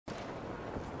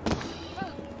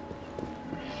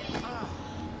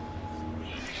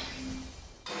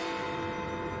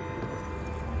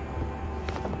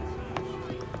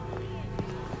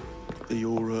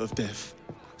of death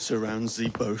surrounds thee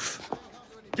both.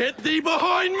 Get thee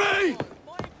behind me!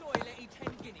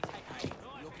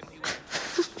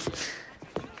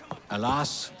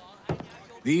 Alas,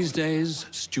 these days,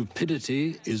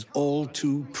 stupidity is all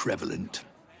too prevalent.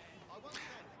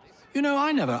 You know,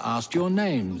 I never asked your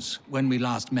names when we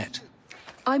last met.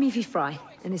 I'm Evie Frye,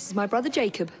 and this is my brother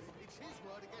Jacob.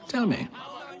 Tell me,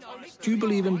 do you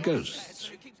believe in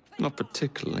ghosts? Not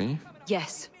particularly.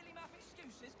 Yes.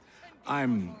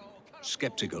 I'm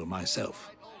skeptical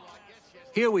myself.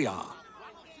 Here we are,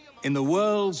 in the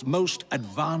world's most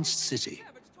advanced city,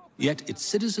 yet its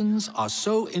citizens are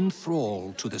so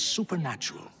enthralled to the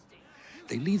supernatural.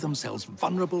 They leave themselves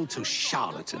vulnerable to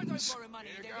charlatans,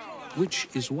 which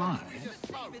is why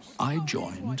I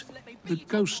joined the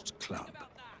Ghost Club.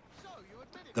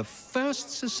 The first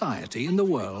society in the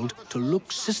world to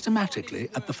look systematically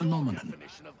at the phenomenon.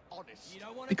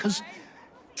 Because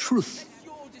truth,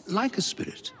 like a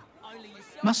spirit,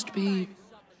 must be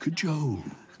cajoled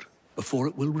before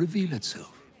it will reveal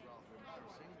itself.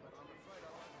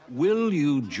 Will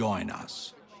you join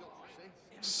us?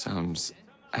 Sounds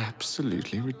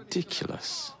absolutely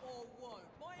ridiculous.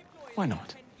 Why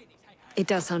not? It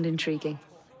does sound intriguing.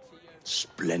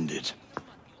 Splendid.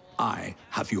 I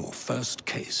have your first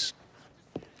case.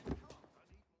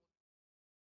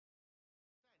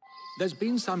 There's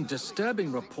been some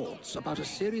disturbing reports about a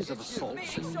series of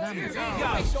assaults in London.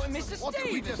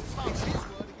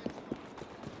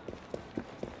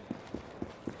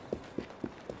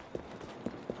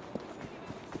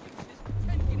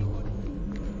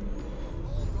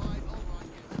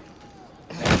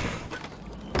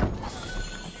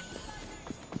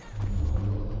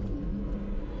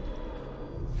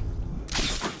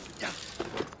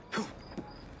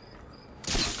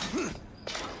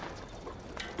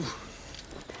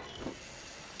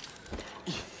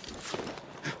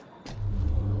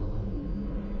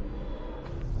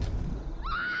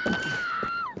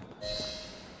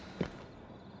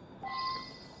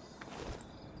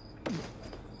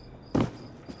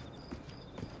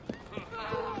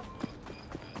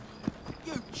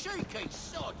 Cheeky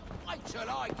sod! Wait till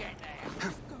I get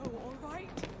there! Go, all right?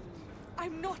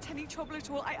 I'm not any trouble at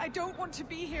all. I don't want to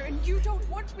be here, and you don't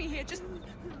want me here. Just...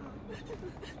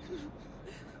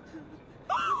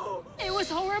 It was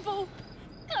horrible.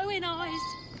 Glowing eyes,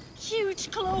 huge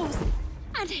claws,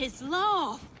 and his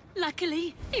laugh.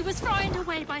 Luckily, he was frightened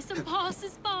away by some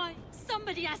passers-by.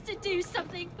 Somebody has to do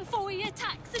something before he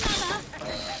attacks another.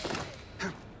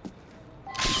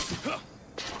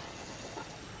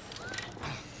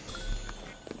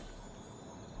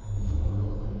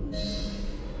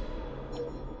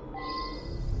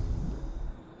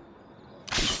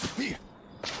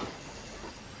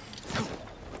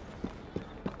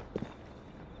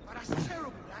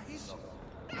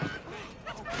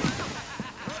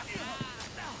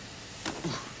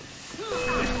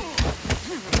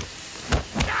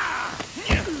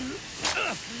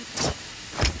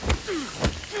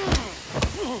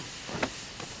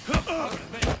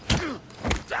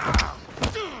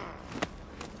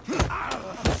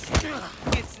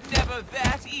 It's never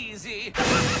that easy.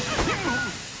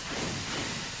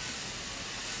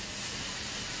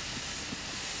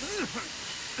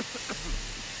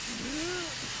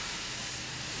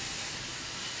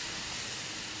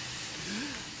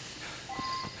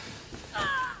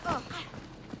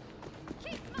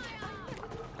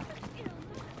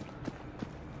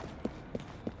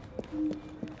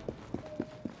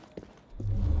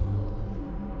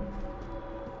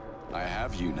 I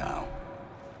have you now.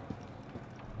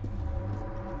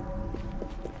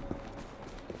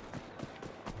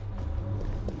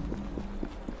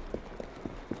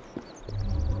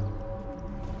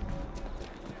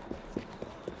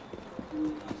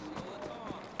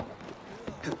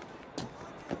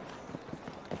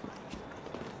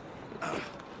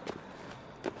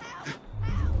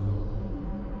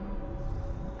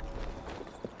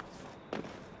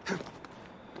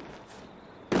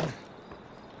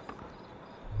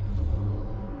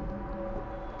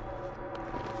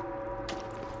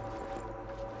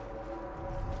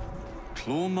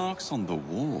 Claw marks on the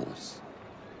walls.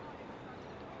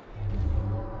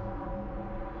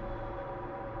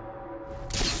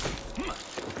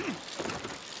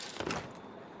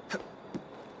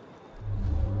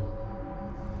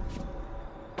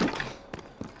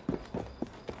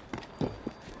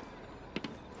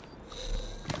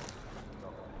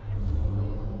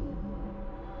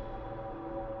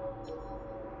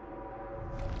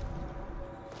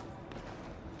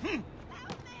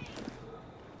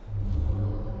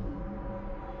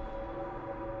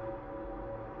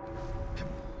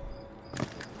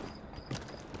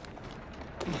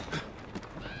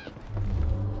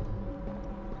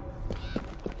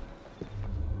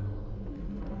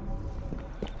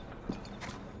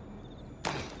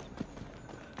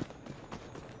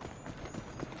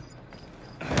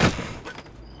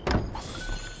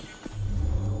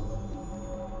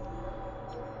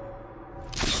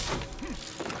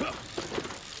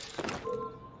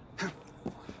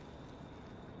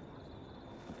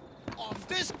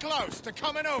 close to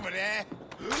coming over there.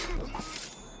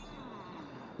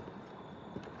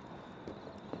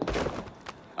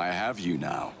 I have you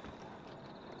now.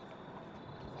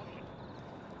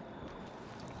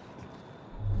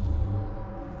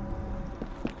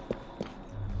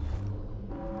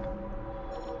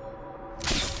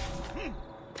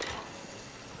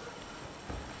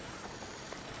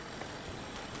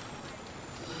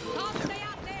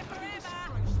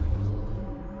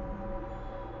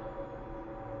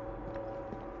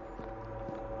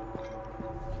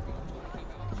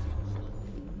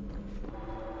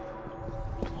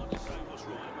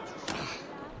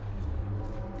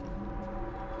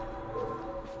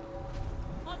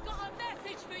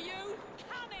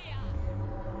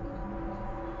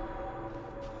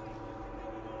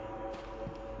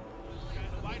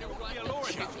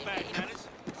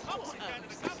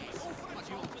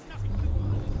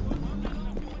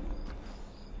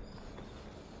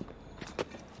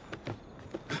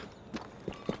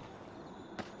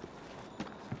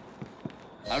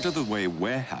 Out of the way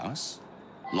warehouse,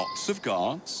 lots of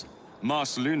guards,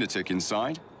 masked lunatic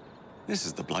inside. This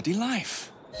is the bloody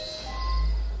life.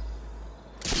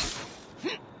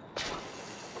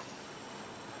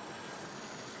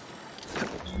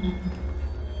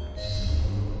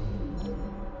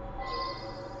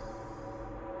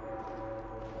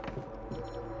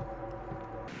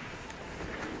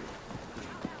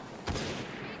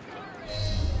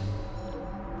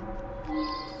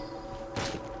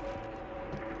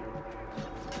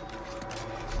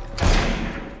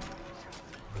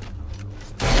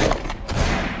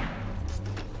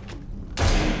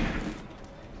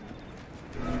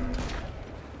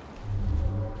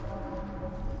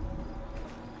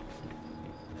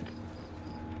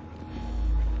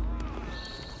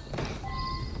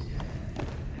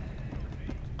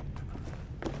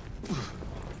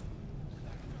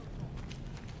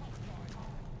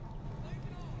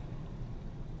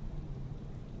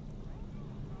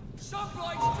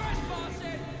 Somebody's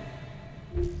trespassing!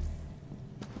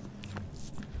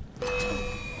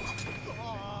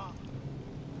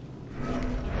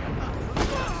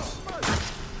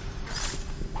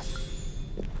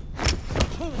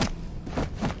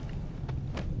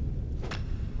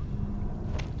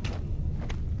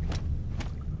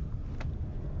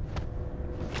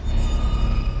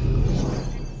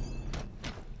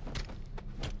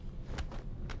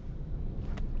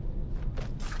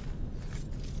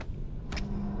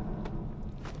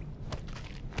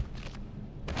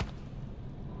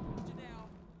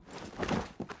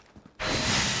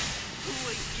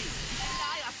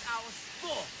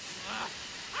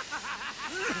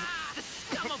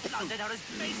 That are as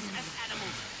base as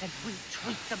animals, and we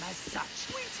treat them as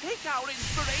such. We take our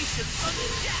inspiration from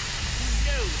Jack, who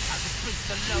knows how to treat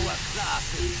the lower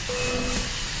classes.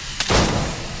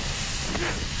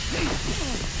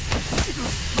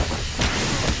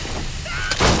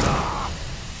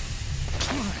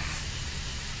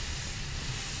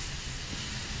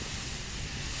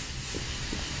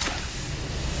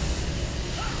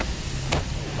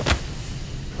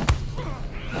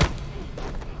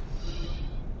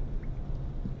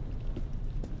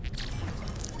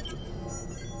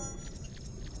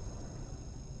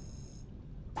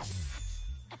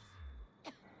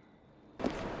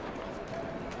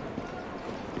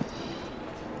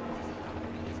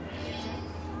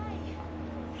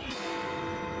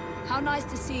 How nice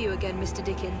to see you again, Mr.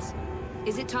 Dickens.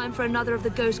 Is it time for another of the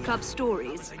Ghost Club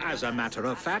stories? As a matter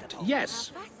of fact,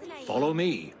 yes. Follow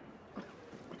me.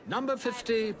 Number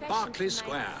 50, Berkeley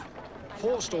Square.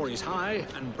 4 stories high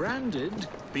and branded,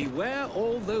 "Beware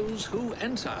all those who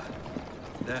enter."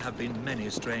 There have been many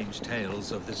strange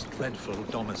tales of this dreadful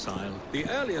domicile. The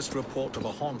earliest report of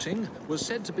a haunting was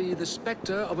said to be the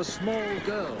spectre of a small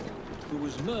girl who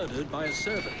was murdered by a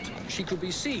servant. She could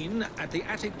be seen at the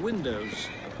attic windows,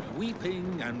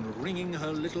 weeping and wringing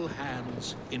her little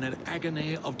hands in an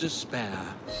agony of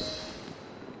despair.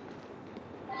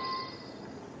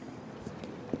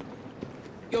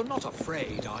 You're not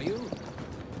afraid, are you?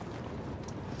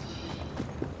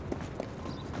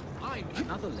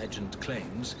 Another legend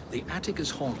claims the attic is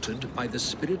haunted by the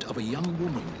spirit of a young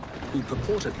woman who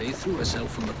purportedly threw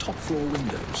herself from the top floor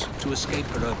windows to escape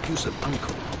her abusive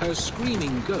uncle. Her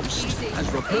screaming ghost has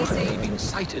reportedly been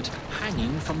sighted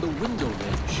hanging from the window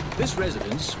ledge. This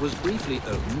residence was briefly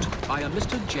owned by a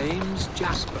Mr. James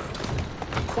Jasper,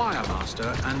 a choir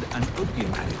master and an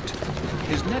opium addict.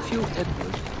 His nephew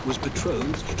Edward was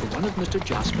betrothed to one of Mr.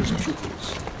 Jasper's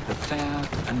pupils, the fair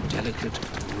and delicate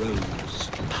rose.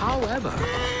 However,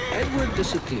 Edward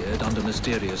disappeared under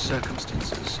mysterious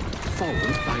circumstances,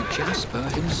 followed by Jasper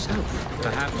himself.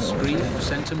 Perhaps grief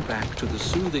sent him back to the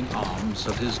soothing arms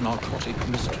of his narcotic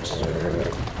mistress.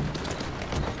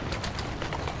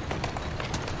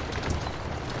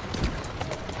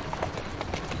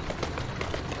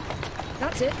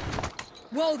 That's it.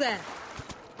 Whoa there.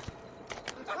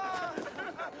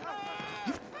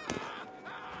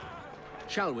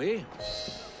 Shall we?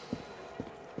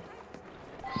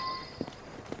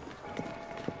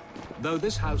 Though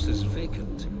this house is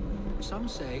vacant, some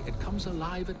say it comes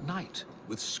alive at night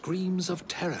with screams of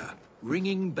terror,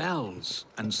 ringing bells,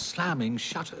 and slamming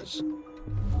shutters.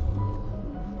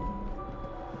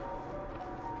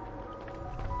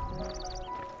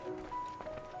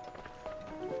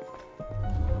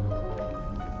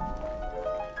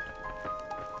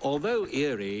 Although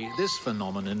eerie, this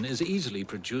phenomenon is easily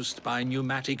produced by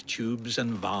pneumatic tubes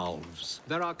and valves.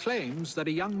 There are claims that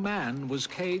a young man was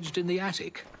caged in the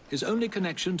attic, his only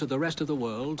connection to the rest of the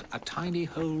world a tiny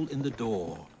hole in the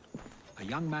door. A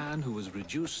young man who was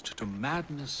reduced to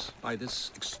madness by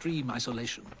this extreme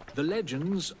isolation. The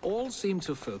legends all seem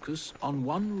to focus on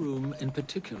one room in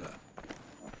particular.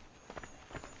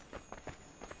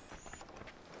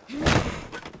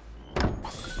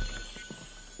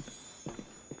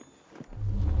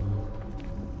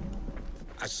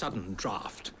 A sudden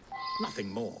draft. Nothing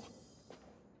more.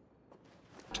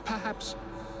 Perhaps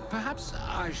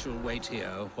I shall wait here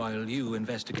while you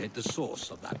investigate the source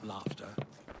of that laughter,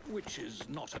 which is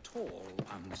not at all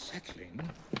unsettling.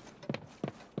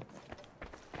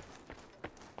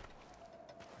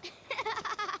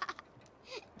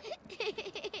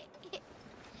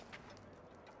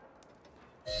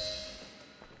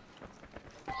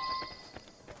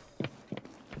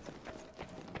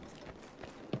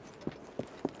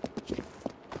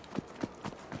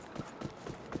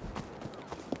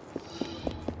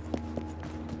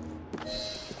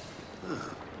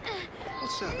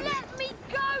 Let me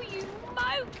go, you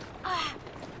moke!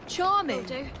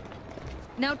 Charming.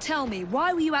 Now tell me,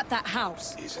 why were you at that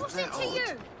house? What's it to you?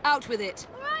 Out with it.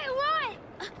 All right.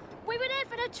 We were there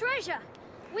for the treasure.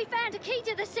 We found a key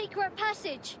to the secret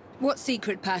passage. What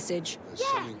secret passage?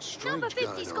 Yeah, number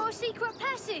 50's got a secret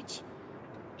passage.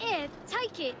 Here,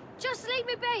 take it. Just leave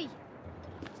me be.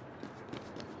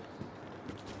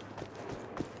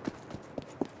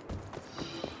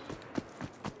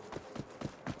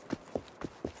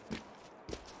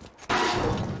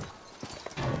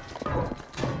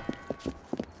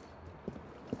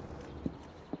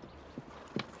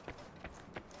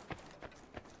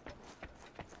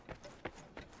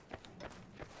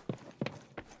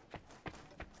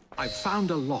 I've found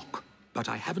a lock, but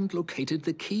I haven't located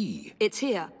the key. It's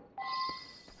here.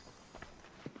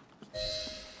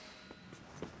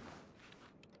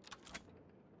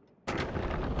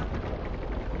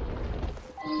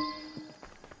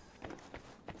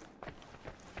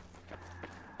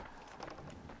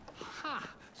 Ha!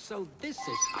 So this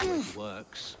is how it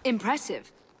works.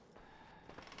 Impressive.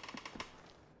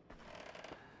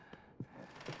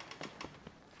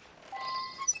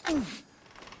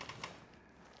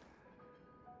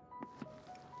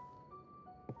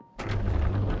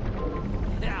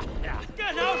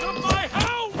 Get out of my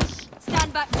house!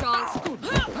 Stand back, Charles.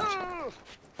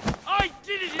 I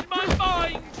did it in my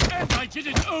mind, and I did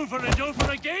it over and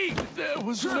over again. There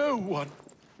was no one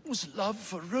whose love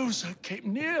for Rosa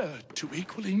came near to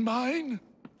equaling mine.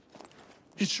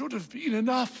 It should have been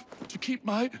enough to keep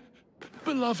my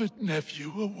beloved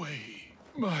nephew away.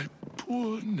 My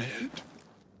poor Ned.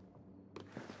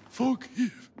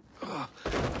 Forgive.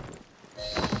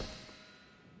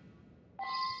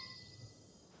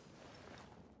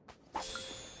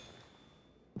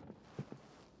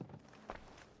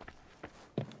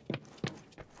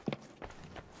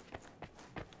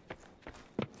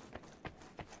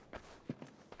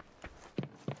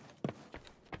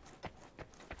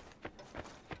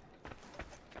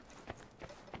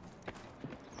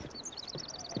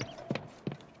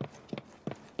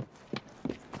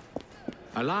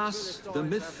 Alas, the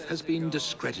myth has been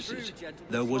discredited.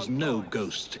 There was no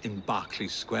ghost in Berkeley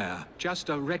Square, just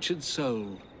a wretched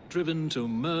soul, driven to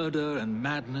murder and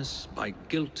madness by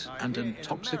guilt and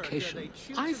intoxication.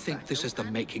 I think this is the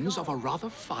makings of a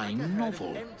rather fine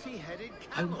novel.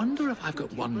 I wonder if I've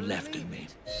got one left in me.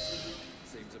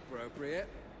 Seems appropriate.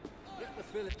 Let the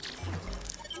Philip.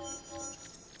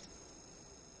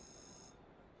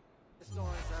 The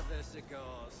stars have their cigars.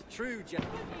 True,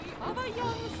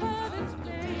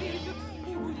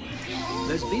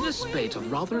 There's been a spate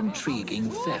of rather intriguing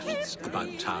thefts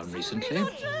about town recently.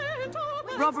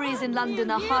 Robberies in London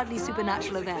are hardly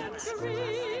supernatural events.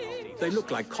 They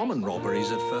look like common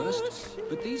robberies at first,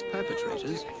 but these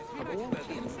perpetrators have all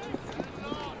killed.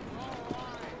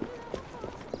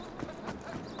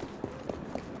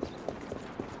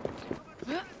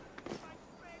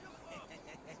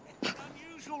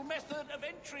 Unusual method of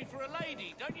entry for a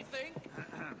lady, don't you think?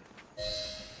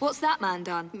 What's that man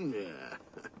done?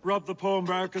 Robbed the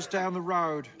pawnbrokers down the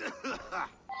road.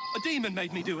 A demon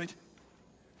made me do it.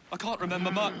 I can't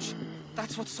remember much.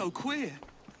 That's what's so queer.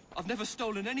 I've never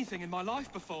stolen anything in my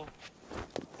life before.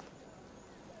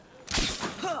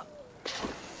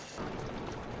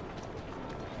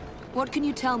 What can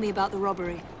you tell me about the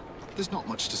robbery? There's not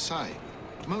much to say.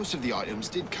 Most of the items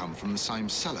did come from the same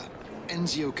seller.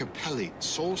 Enzio Capelli,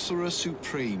 Sorcerer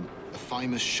Supreme, a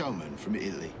famous showman from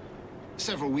Italy.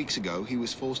 Several weeks ago, he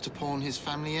was forced to pawn his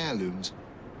family heirlooms.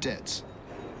 Debts.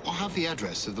 I have the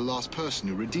address of the last person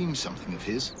who redeemed something of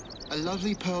his. A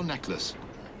lovely pearl necklace.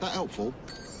 That helpful?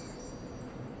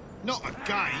 Not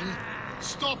again!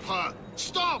 Stop her!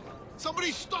 Stop!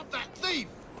 Somebody stop that thief!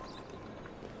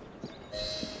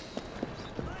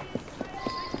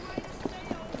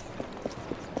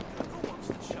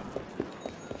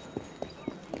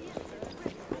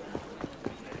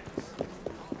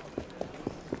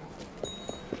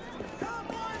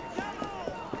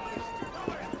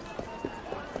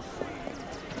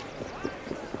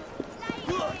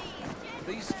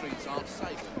 These streets aren't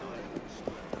safe at night.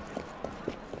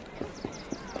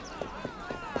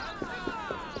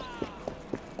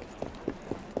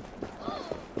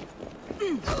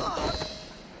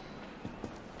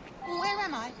 Where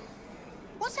am I?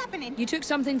 What's happening? You took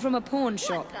something from a pawn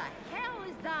shop. What the hell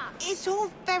is that? It's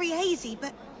all very hazy,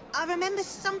 but I remember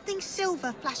something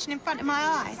silver flashing in front of my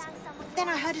eyes. Then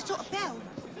I heard a sort of bell.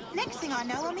 Next thing I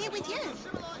know, I'm here with you.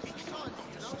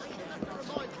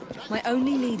 My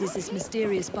only lead is this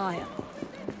mysterious buyer.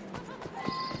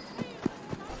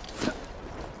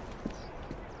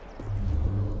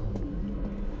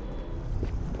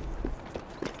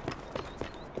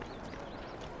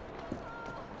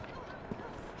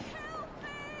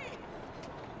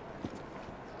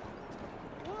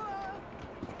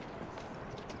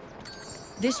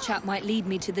 This chap might lead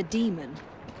me to the demon.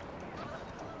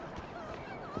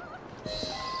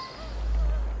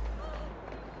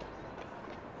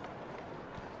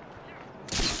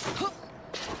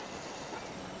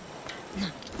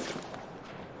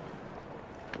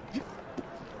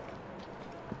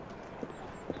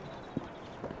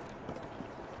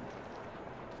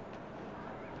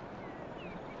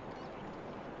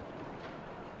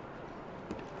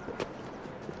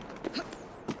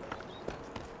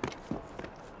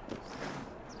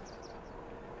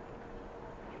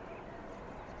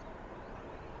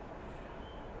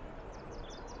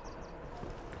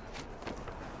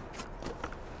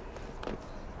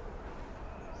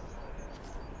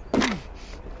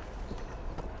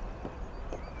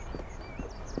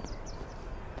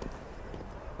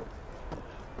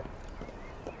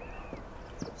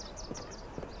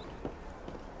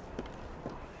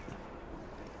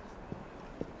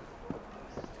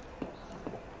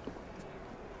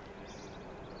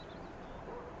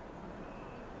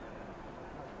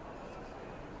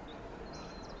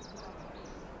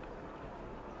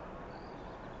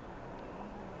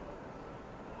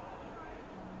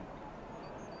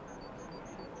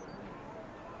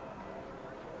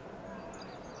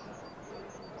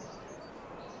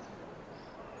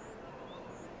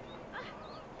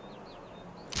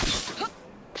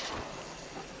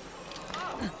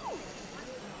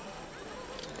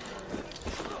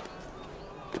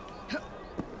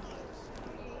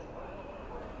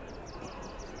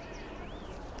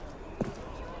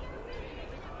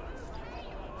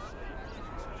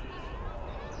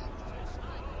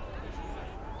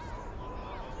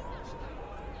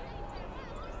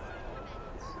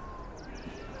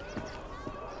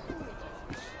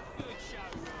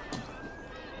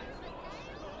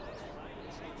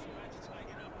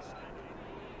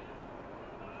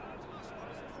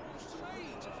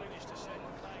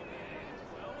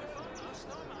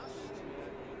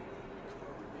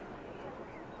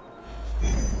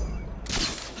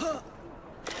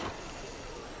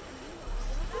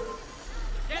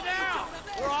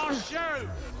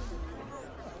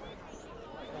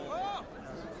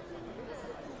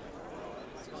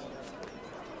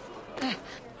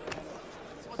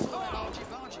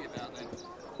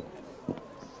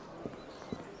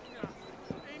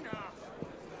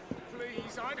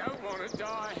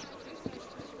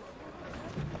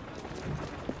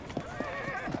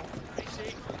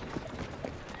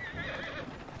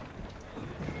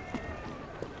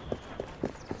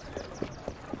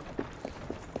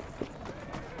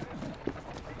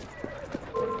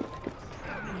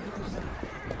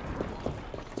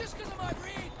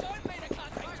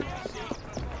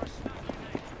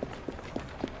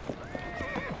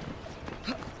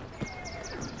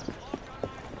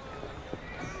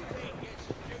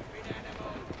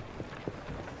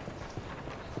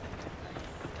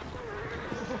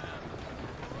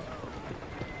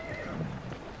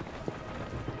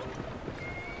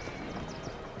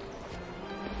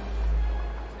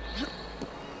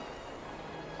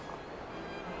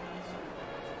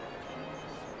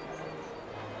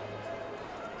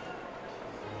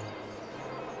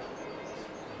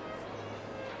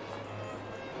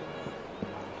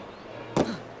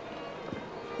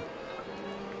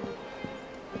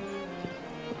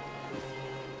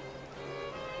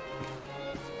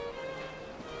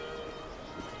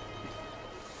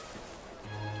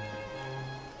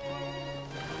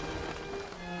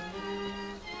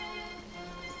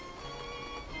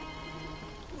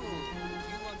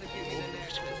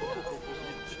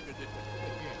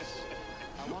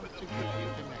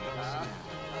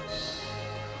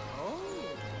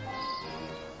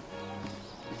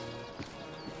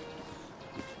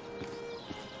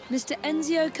 Mr.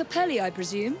 Enzio Capelli, I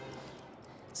presume?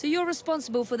 So you're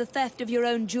responsible for the theft of your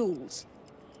own jewels?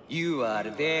 You are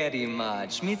very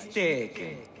much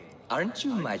mistaken, aren't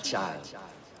you, my child?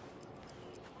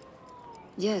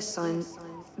 Yes, I'm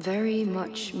very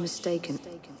much mistaken.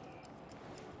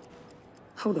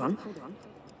 Hold on.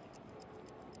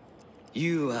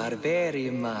 You are very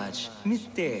much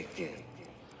mistaken.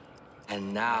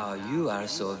 And now you are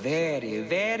so very,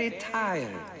 very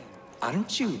tired,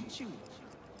 aren't you?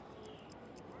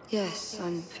 Yes,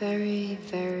 I'm very,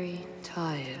 very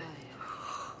tired.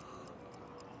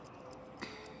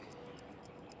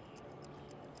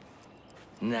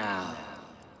 Now,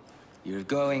 you're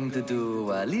going to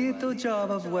do a little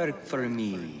job of work for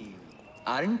me,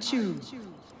 aren't you?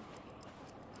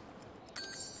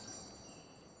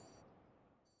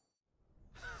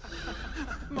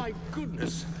 My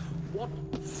goodness, what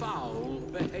foul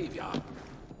behavior.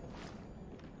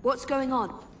 What's going on?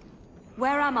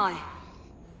 Where am I?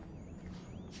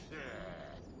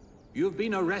 You've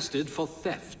been arrested for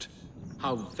theft.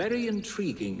 How very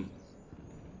intriguing.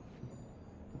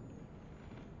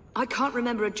 I can't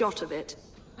remember a jot of it.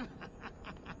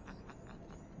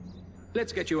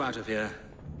 Let's get you out of here.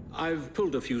 I've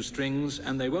pulled a few strings,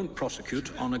 and they won't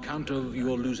prosecute on account of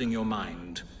your losing your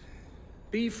mind.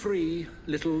 Be free,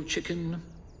 little chicken.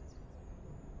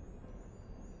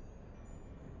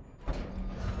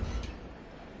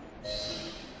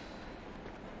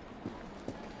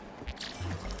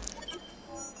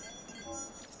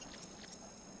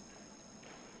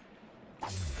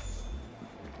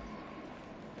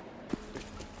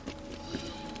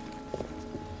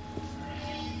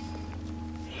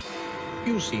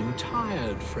 You seem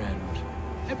tired, friend.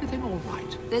 Everything all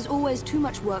right? There's always too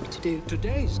much work to do.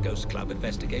 Today's Ghost Club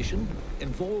investigation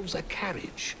involves a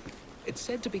carriage. It's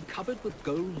said to be covered with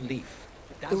gold leaf.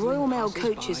 The Royal Mail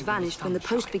coaches vanished when the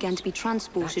post began to be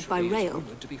transported by rail.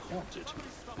 To be haunted.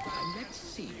 Let's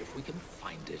see if we can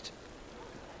find it.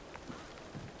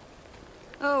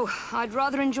 Oh, I'd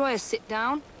rather enjoy a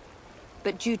sit-down,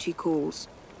 but duty calls.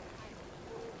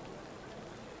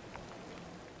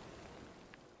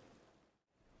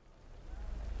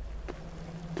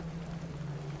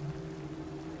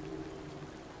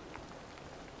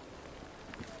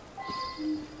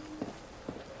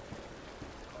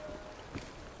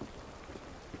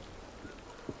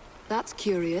 That's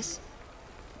curious.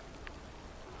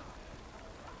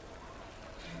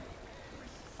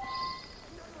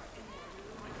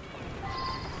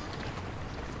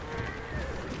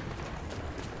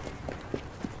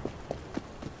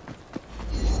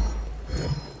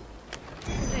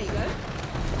 There you go.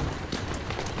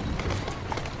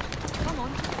 Come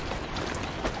on.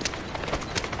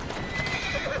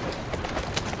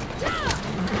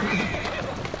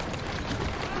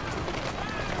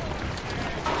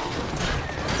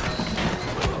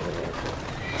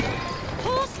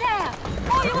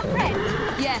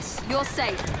 Yes, you're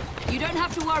safe. You don't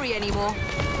have to worry anymore.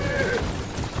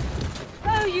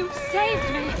 Oh, you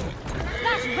saved me!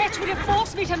 That wretch would have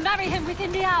forced me to marry him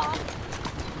within the hour.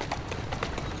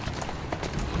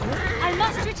 I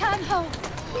must return home.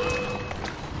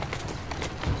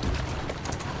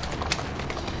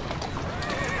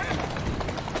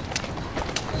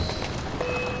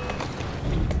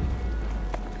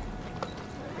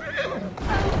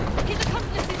 Oh, his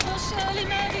accomplices will surely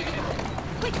murder you.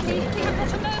 Quickly, we have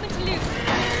not a moment to lose.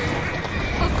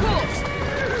 Of course.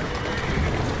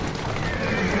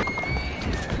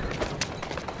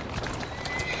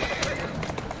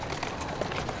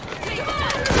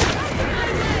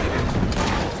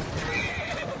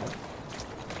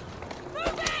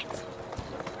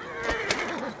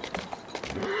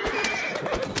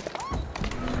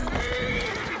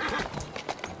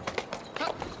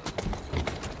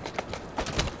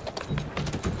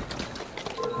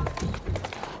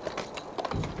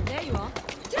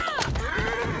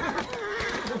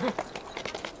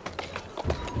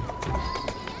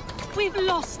 We've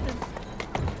lost them.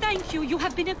 Thank you, you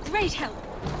have been a great help.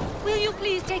 Will you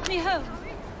please take me home?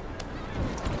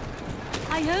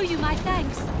 I owe you my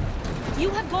thanks. You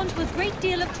have gone to a great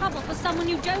deal of trouble for someone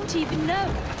you don't even know.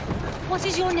 What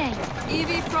is your name?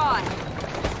 Evie Frye.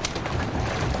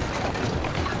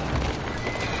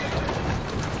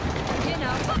 You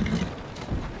know.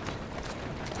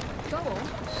 Go on.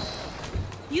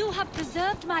 You have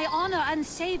preserved my honor and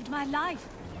saved my life.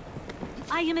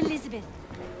 I am Elizabeth.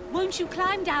 Won't you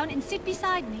climb down and sit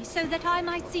beside me so that I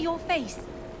might see your face?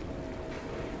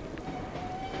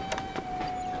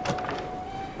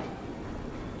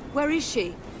 Where is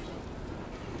she?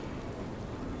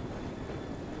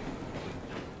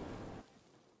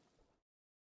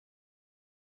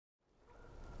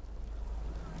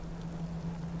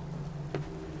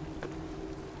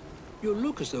 You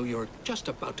look as though you're just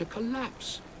about to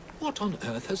collapse. What on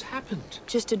earth has happened?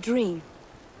 Just a dream.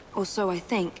 Or so I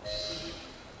think.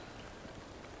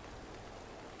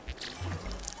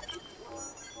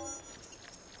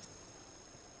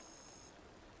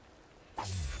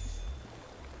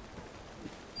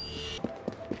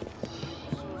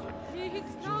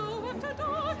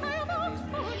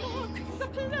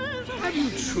 Have you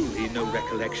truly no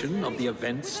recollection of the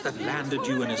events that landed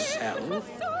you in a cell?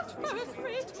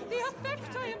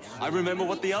 I remember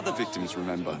what the other victims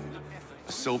remember.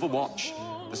 A silver watch,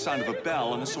 the sound of a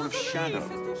bell, and a sort of shadow.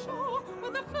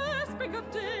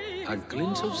 A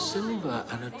glint of silver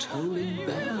and a tolling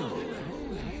bell.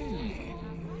 Hey.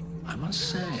 I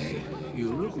must say,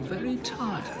 you look very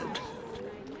tired.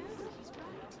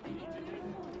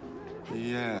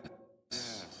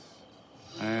 Yes.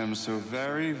 I am so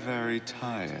very, very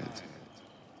tired.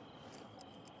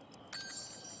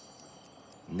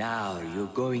 Now you're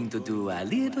going to do a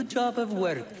little job of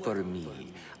work for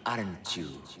me, aren't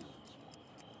you?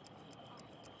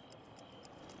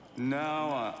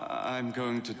 Now I'm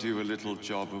going to do a little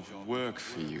job of work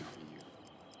for you.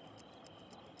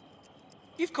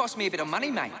 You've cost me a bit of money,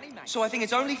 mate. So I think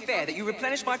it's only fair that you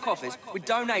replenish my coffers with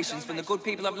donations from the good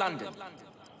people of London.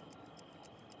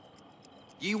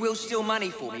 You will steal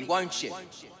money for me, won't you?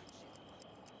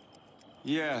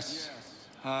 Yes,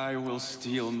 I will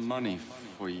steal money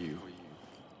for you.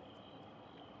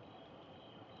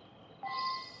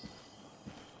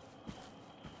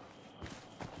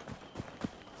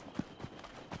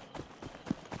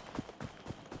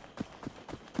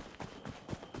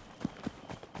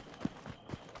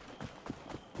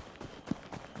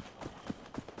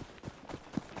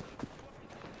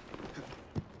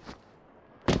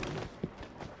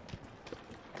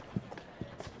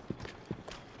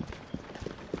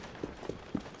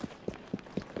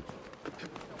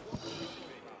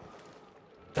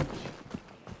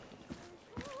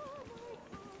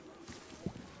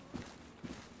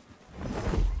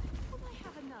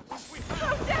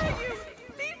 How dare you!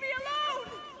 Leave me alone!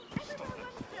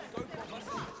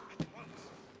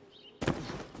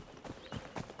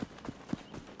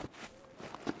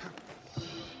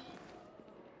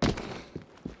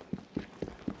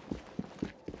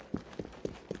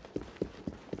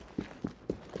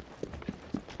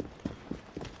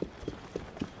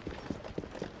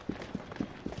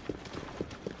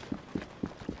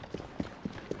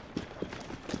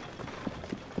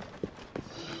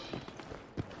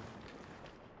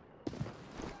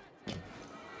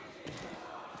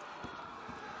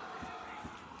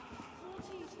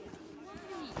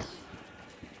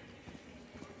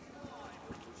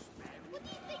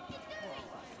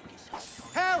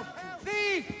 Help!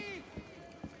 Thief!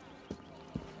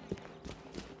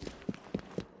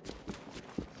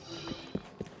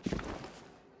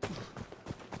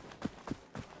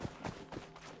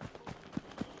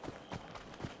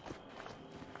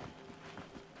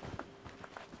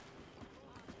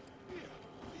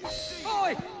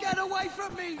 Oi! Get away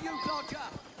from me, you dodger!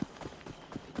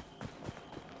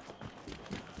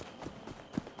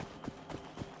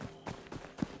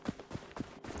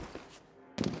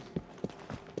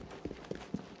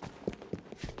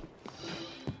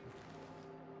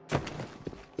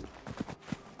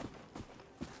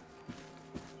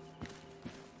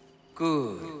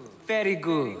 Good. Very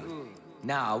good.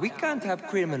 Now, we can't have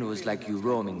criminals like you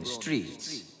roaming the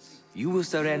streets. You will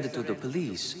surrender to the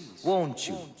police, won't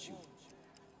you?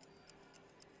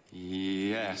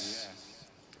 Yes.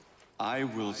 I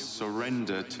will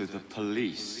surrender to the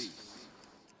police.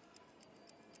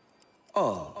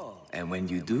 Oh, and when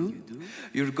you do,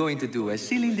 you're going to do a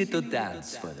silly little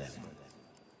dance for them.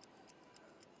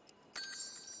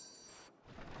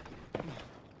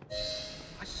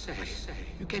 I say,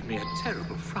 you gave me a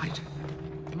terrible fright.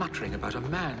 Muttering about a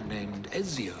man named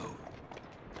Ezio.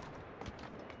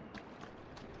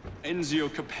 Enzio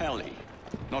Capelli.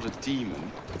 Not a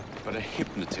demon, but a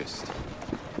hypnotist. I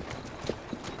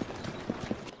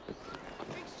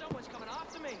think someone's coming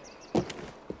after me.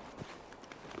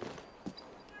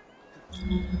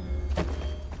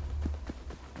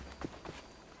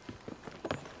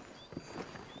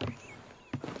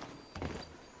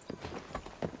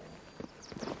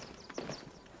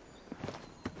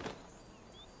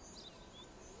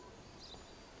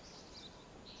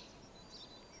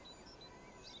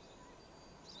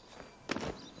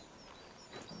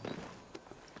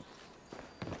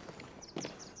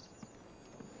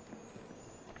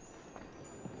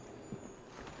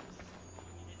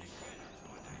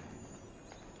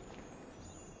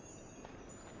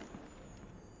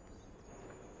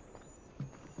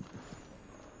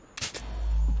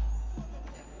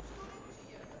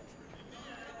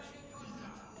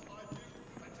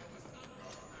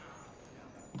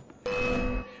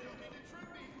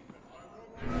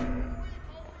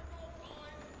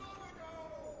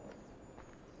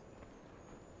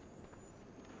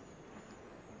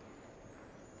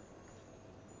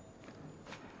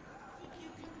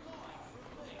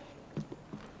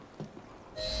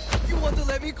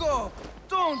 let me go!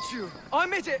 Don't you! I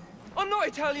admit it! I'm not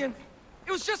Italian!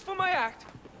 It was just for my act!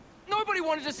 Nobody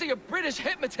wanted to see a British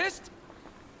hypnotist!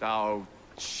 Oh,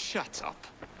 shut up.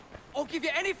 I'll give you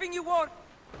anything you want!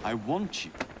 I want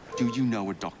you. Do you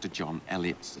know a Dr. John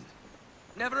Elliotson?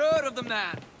 Never heard of the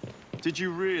man! Did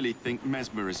you really think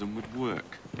mesmerism would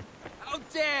work? How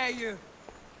dare you!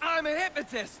 I'm a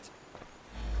hypnotist!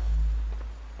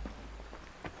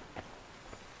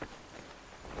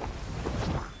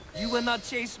 You will not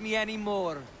chase me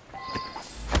anymore.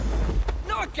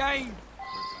 Not again!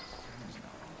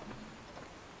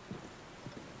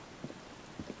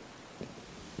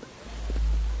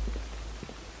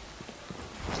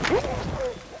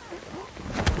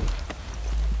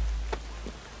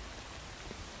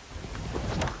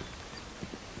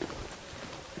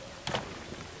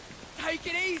 Take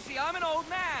it easy, I'm an old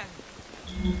man!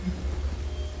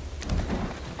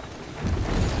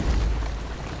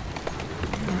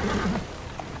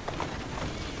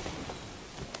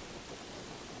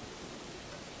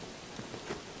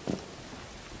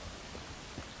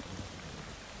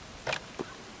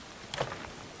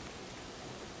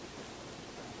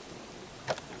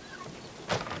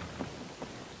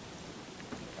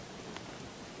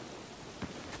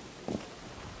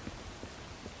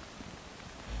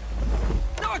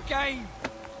 Game.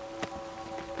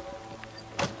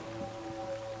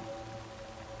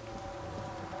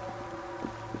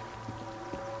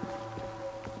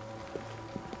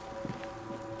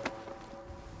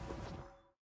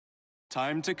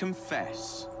 Time to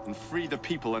confess and free the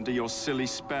people under your silly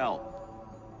spell.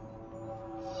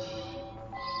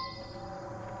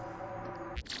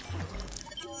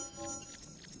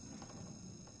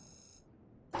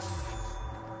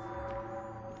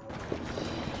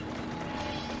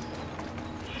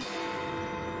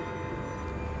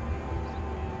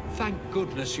 Thank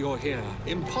goodness you're here.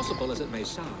 Impossible as it may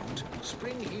sound,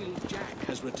 Spring-Heeled Jack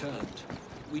has returned.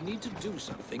 We need to do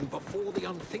something before the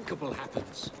unthinkable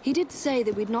happens. He did say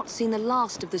that we'd not seen the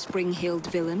last of the Spring-Heeled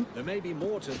villain. There may be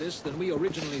more to this than we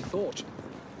originally thought.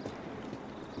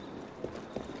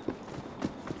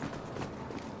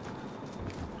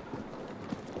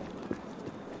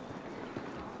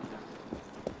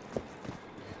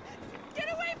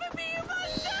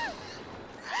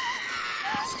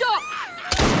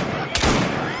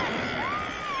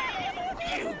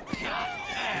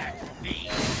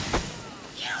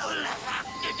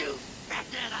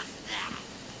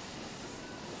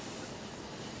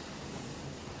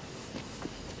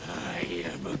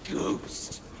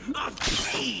 Ghost, a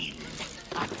fiend,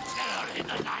 a terror in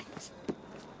the night.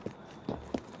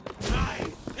 I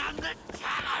am the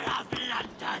terror of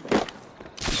London.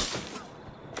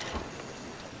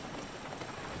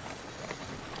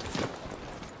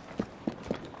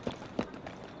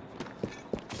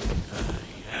 I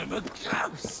am a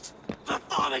ghost,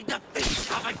 performing the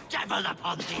feat of a devil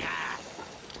upon the earth.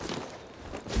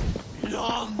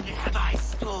 Long have I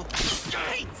stalked the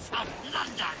streets of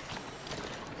London.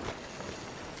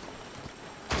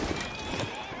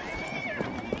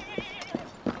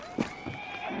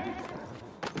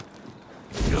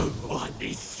 No one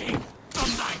is safe from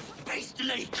my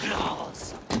beastly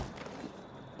claws.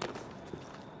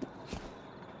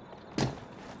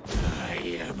 I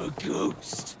am a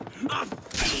ghost, a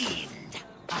fiend,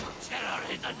 a terror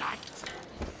in the night.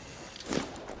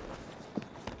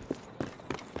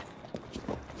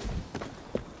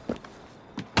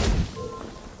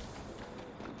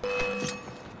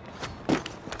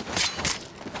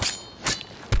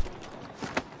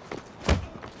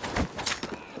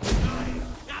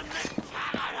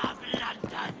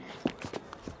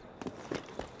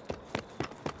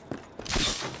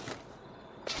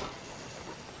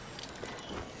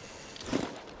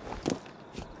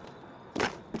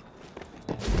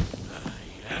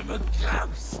 A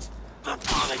ghost,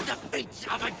 performing the feats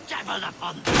of a devil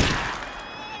upon the earth.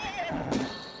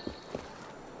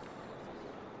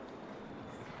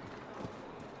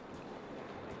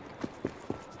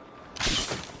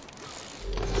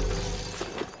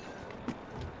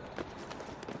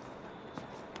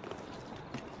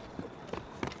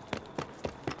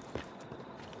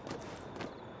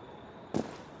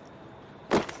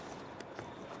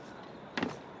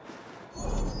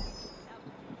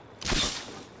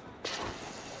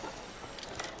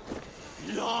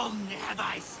 Long have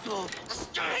I stalked the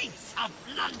streets of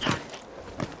London.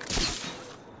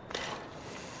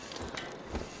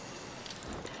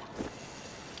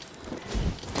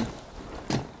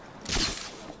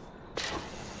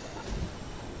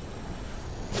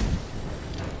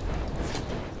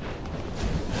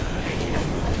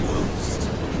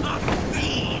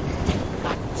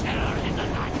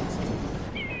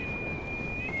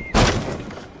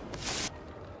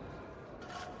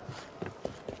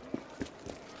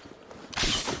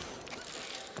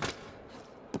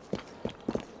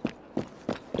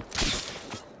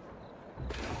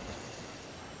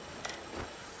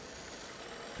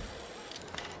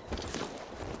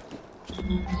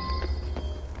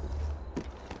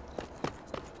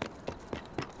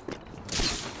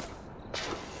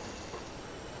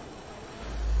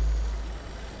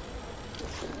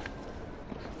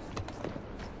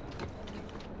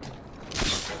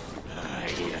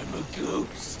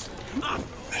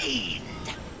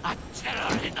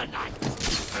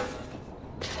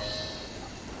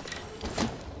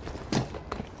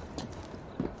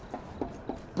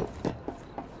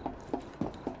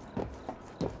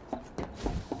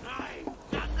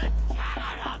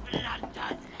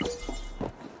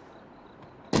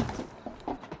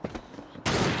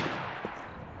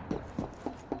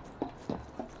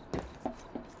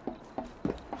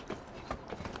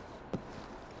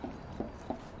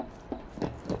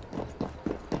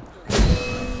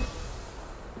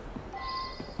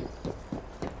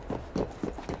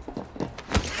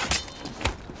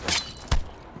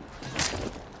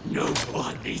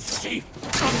 mercy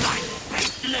from my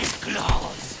faithless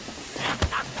claws!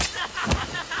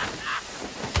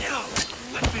 No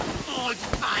weapon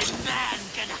forged by man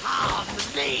can harm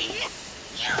me!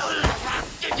 You'll have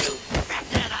to do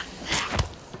better than that!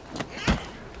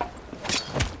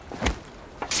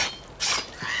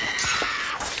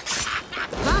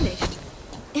 Vanished?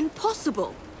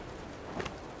 Impossible!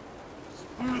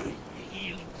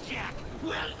 You, Jack,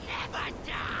 will never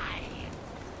die!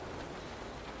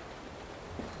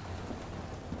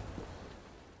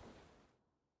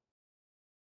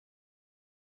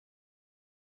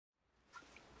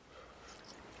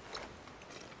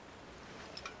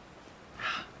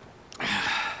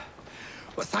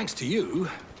 Well, thanks to you,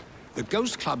 the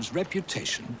Ghost Club's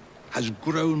reputation has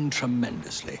grown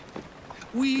tremendously.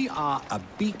 We are a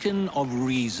beacon of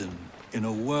reason in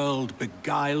a world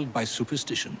beguiled by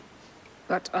superstition.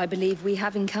 But I believe we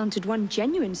have encountered one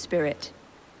genuine spirit.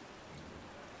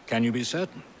 Can you be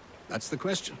certain? That's the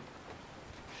question.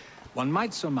 One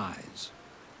might surmise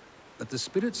that the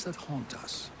spirits that haunt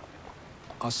us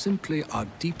are simply our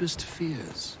deepest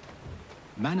fears,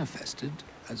 manifested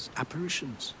as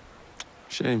apparitions.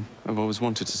 Shame. I've always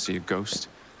wanted to see a ghost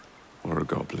or a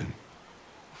goblin.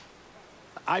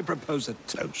 I propose a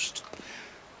toast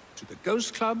to the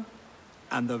Ghost Club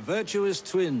and the virtuous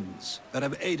twins that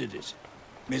have aided it,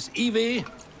 Miss Evie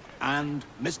and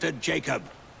Mr. Jacob.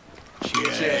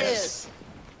 Cheers. Cheers.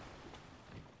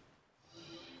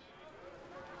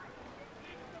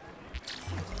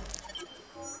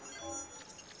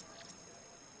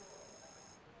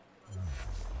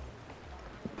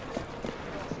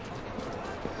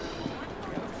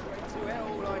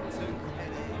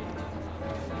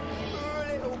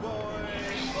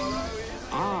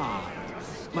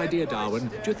 My dear Darwin,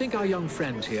 do you think our young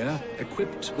friend here,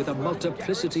 equipped with a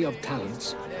multiplicity of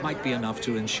talents, might be enough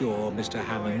to ensure Mr.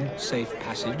 Hammond safe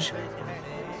passage?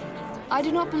 I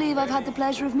do not believe I've had the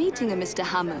pleasure of meeting a Mr.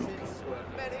 Hammond.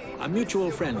 A mutual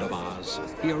friend of ours.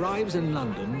 He arrives in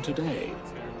London today.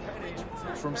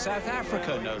 From South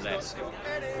Africa, no less.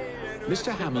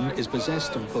 Mr. Hammond is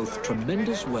possessed of both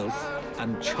tremendous wealth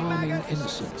and charming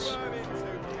innocence.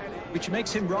 Which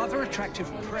makes him rather attractive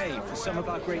prey for some of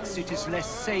our great city's less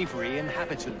savory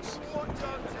inhabitants.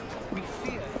 We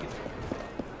fear him.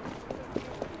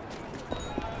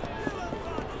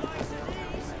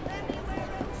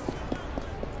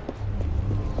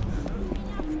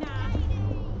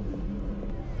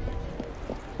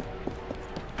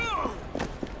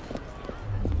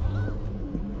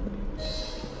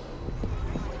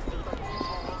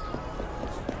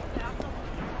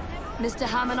 Mr.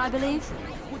 Hammond, I believe?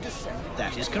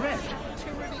 That is correct.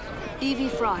 Evie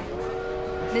Frye.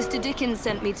 Mr. Dickens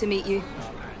sent me to meet you.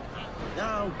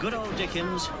 Oh, good old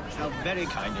Dickens. How very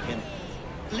kind of him.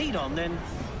 Lead on, then.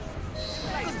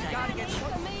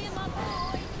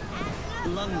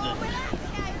 London.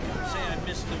 Say I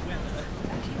missed the weather.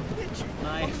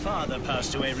 My father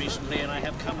passed away recently, and I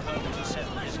have come home to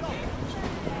settle his affairs.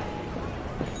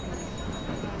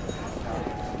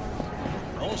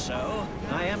 Also,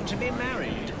 I am to be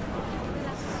married.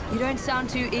 You don't sound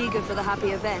too eager for the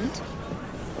happy event.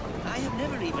 I have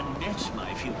never even met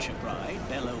my future bride,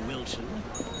 Bella Wilton.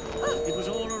 It was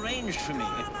all arranged for me.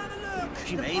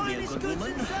 She may be a good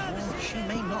woman, or she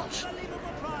may not.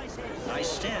 I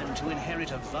stand to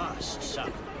inherit a vast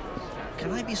sum.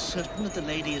 Can I be certain that the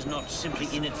lady is not simply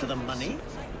in it for the money?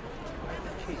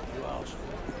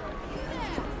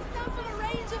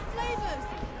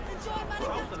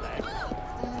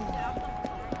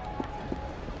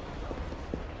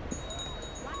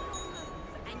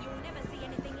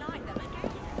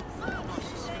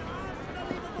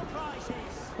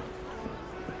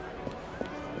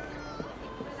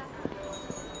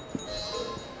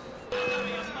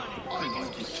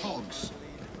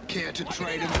 Care to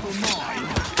trade them for mine?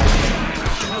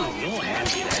 Oh, you're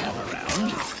handy to have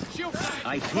around.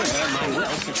 I fear my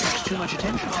wealth attracts too much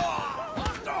attention.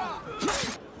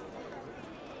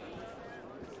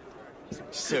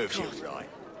 Serves you right.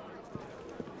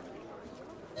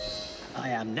 I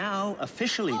am now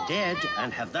officially dead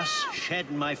and have thus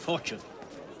shed my fortune.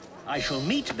 I shall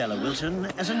meet Bella Wilton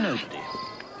as a nobody.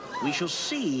 We shall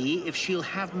see if she'll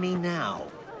have me now.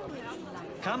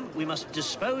 Come, we must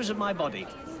dispose of my body.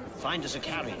 Find us a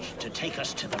carriage to take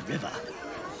us to the river.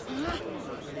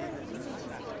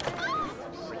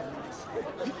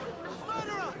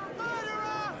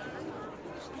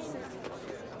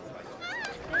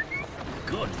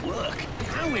 Good work.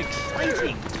 How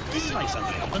exciting. This is like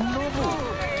something out of a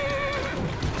novel.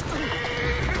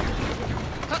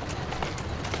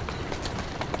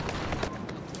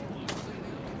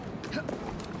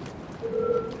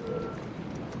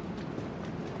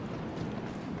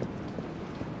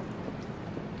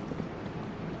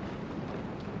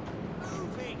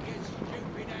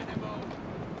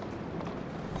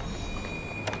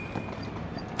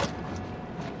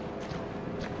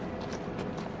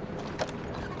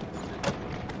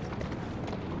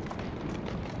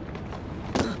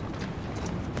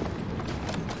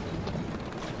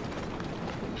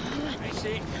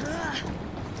 easy.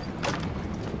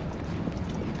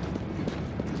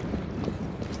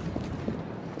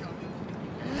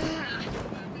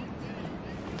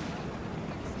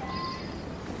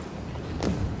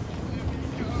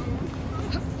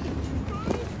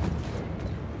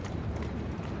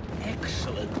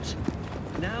 Excellent.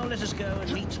 Now let us go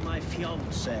and meet my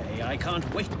fiancée. I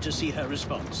can't wait to see her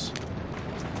response.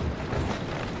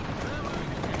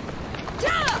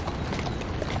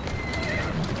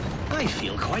 I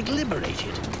feel quite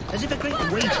liberated, as if a great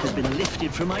weight has been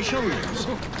lifted from my shoulders.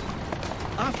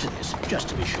 After this, just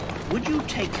to be sure, would you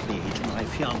take me to my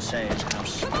fiancée's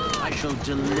house? I shall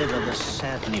deliver the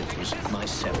sad news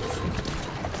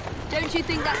myself. Don't you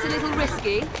think that's a little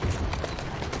risky?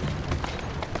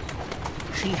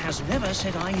 She has never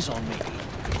set eyes on me.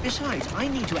 Besides, I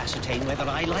need to ascertain whether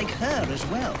I like her as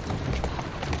well.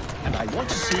 And I want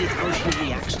to see how she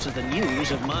reacts to the news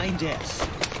of my death.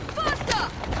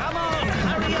 Come on,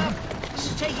 hurry up!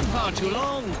 This is taking far too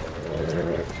long.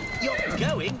 You're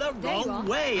going the wrong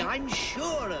way, I'm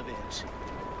sure of it.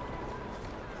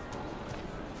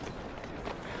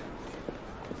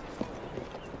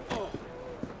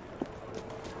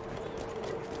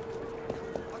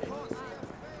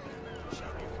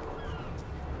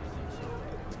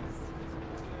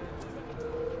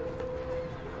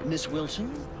 Miss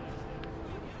Wilson?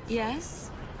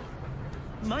 Yes?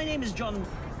 My name is John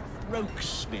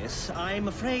Rokesmith. I'm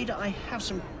afraid I have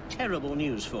some terrible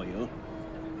news for you.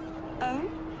 Oh?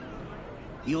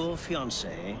 Your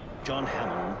fiancé, John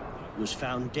Hammond, was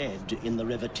found dead in the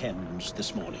River Thames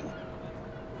this morning.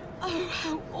 Oh,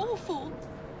 how awful.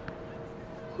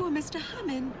 Poor Mr.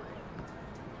 Hammond.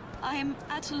 I am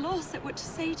at a loss at what to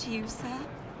say to you, sir.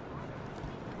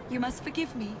 You must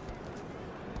forgive me.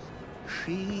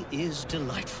 She is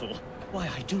delightful. Why,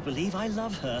 I do believe I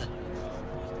love her.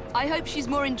 I hope she's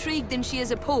more intrigued than she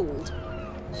is appalled.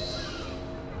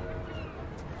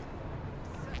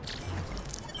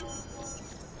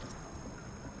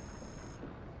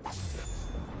 I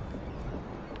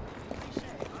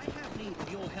have need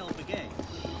of your help again.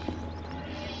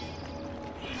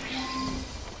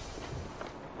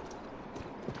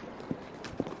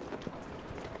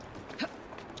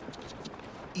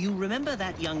 You remember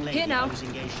that young lady I was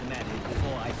engaged to marry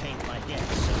before I feigned my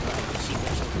death so that I could see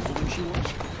what sort of woman she was?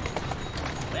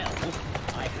 Well,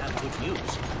 I have good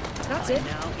news. I'm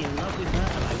now in love with her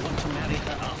and I want to marry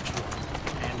her after all.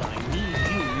 And I need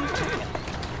you to help.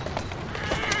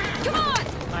 Come on!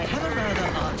 I have a rather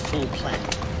artful plan.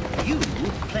 You,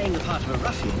 playing the part of a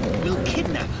ruffian, will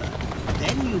kidnap her.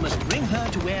 Then you must bring her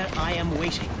to where I am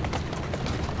waiting.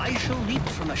 I shall leap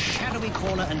from a shadowy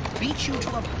corner and beat you to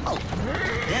a pulp,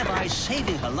 thereby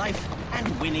saving her life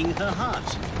and winning her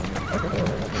heart.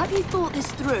 Have you thought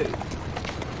this through?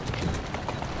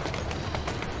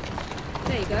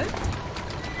 There you go.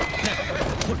 Now,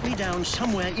 put me down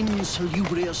somewhere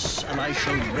insalubrious and I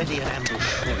shall ready an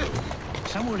ambush for you.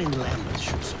 Somewhere in Lambeth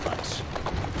should suffice.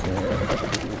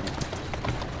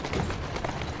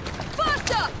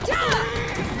 Faster! Yeah!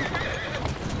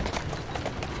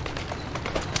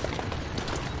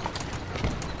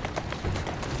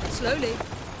 Slowly.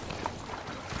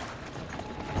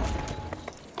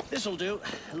 This'll do.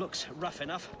 Looks rough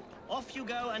enough. Off you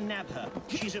go and nab her.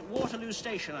 She's at Waterloo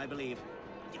Station, I believe.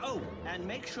 Oh, and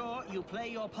make sure you play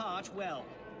your part well.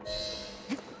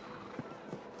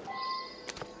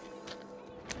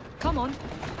 Come on.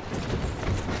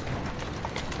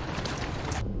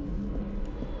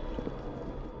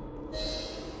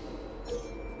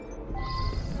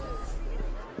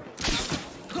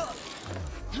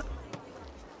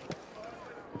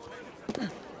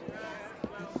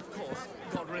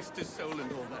 His soul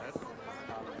and all that.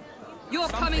 You're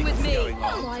coming with me.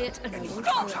 Quiet and I won't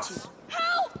hurt you.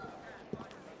 Help!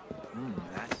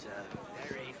 That's a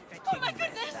very fitting Oh my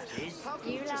goodness! that is.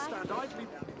 You like?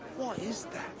 What is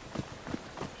that?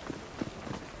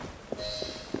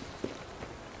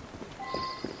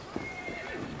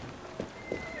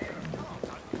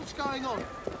 What's going on?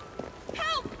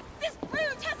 Help! This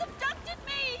brute has abducted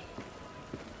me!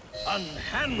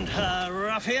 Unhand her,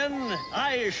 ruffian!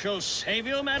 I shall save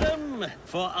you, madam,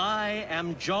 for I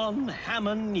am John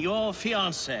Hammond, your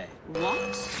fiancé.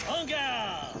 What? En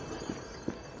garde!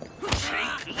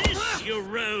 Take this, you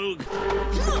rogue!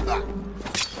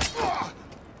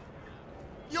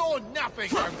 You're nothing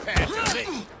compared to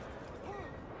me!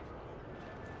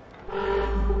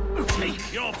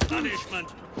 Take your punishment!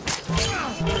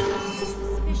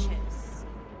 Suspicious.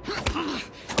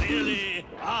 Clearly,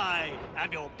 I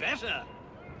am your better.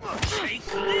 Take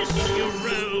this, you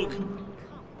rogue!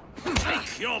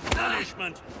 Take your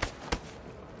punishment!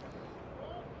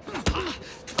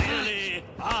 Clearly,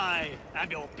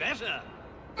 and you're better.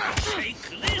 Take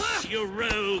this, you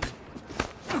rogue!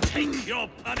 Take your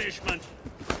punishment!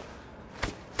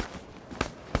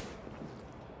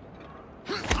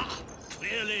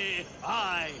 Clearly,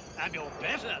 I am your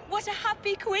better. What a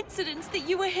happy coincidence that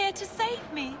you were here to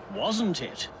save me. Wasn't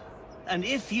it? And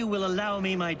if you will allow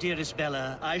me, my dearest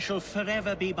Bella, I shall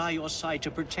forever be by your side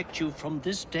to protect you from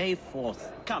this day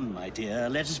forth. Come, my dear,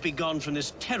 let us be gone from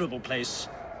this terrible place,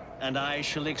 and I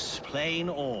shall explain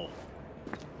all.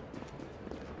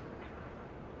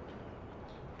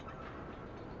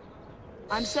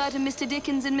 I'm certain Mr.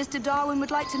 Dickens and Mr. Darwin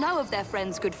would like to know of their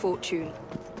friend's good fortune.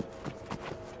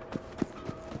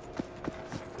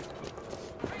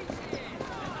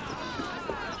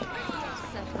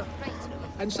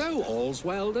 And so all's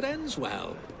well that ends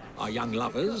well. Our young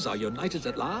lovers are united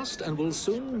at last and will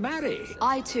soon marry.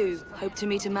 I, too, hope to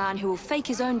meet a man who will fake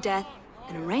his own death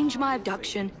and arrange my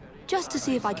abduction just to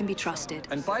see if I can be trusted.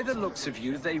 And by the looks of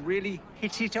you, they really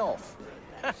hit it off.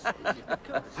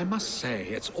 I must say,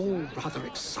 it's all rather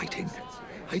exciting.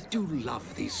 I do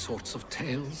love these sorts of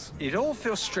tales. It all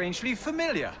feels strangely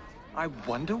familiar. I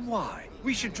wonder why.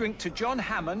 We should drink to John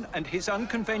Hammond and his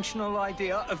unconventional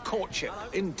idea of courtship.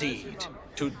 Indeed.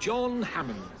 To John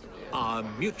Hammond, our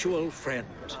mutual friend.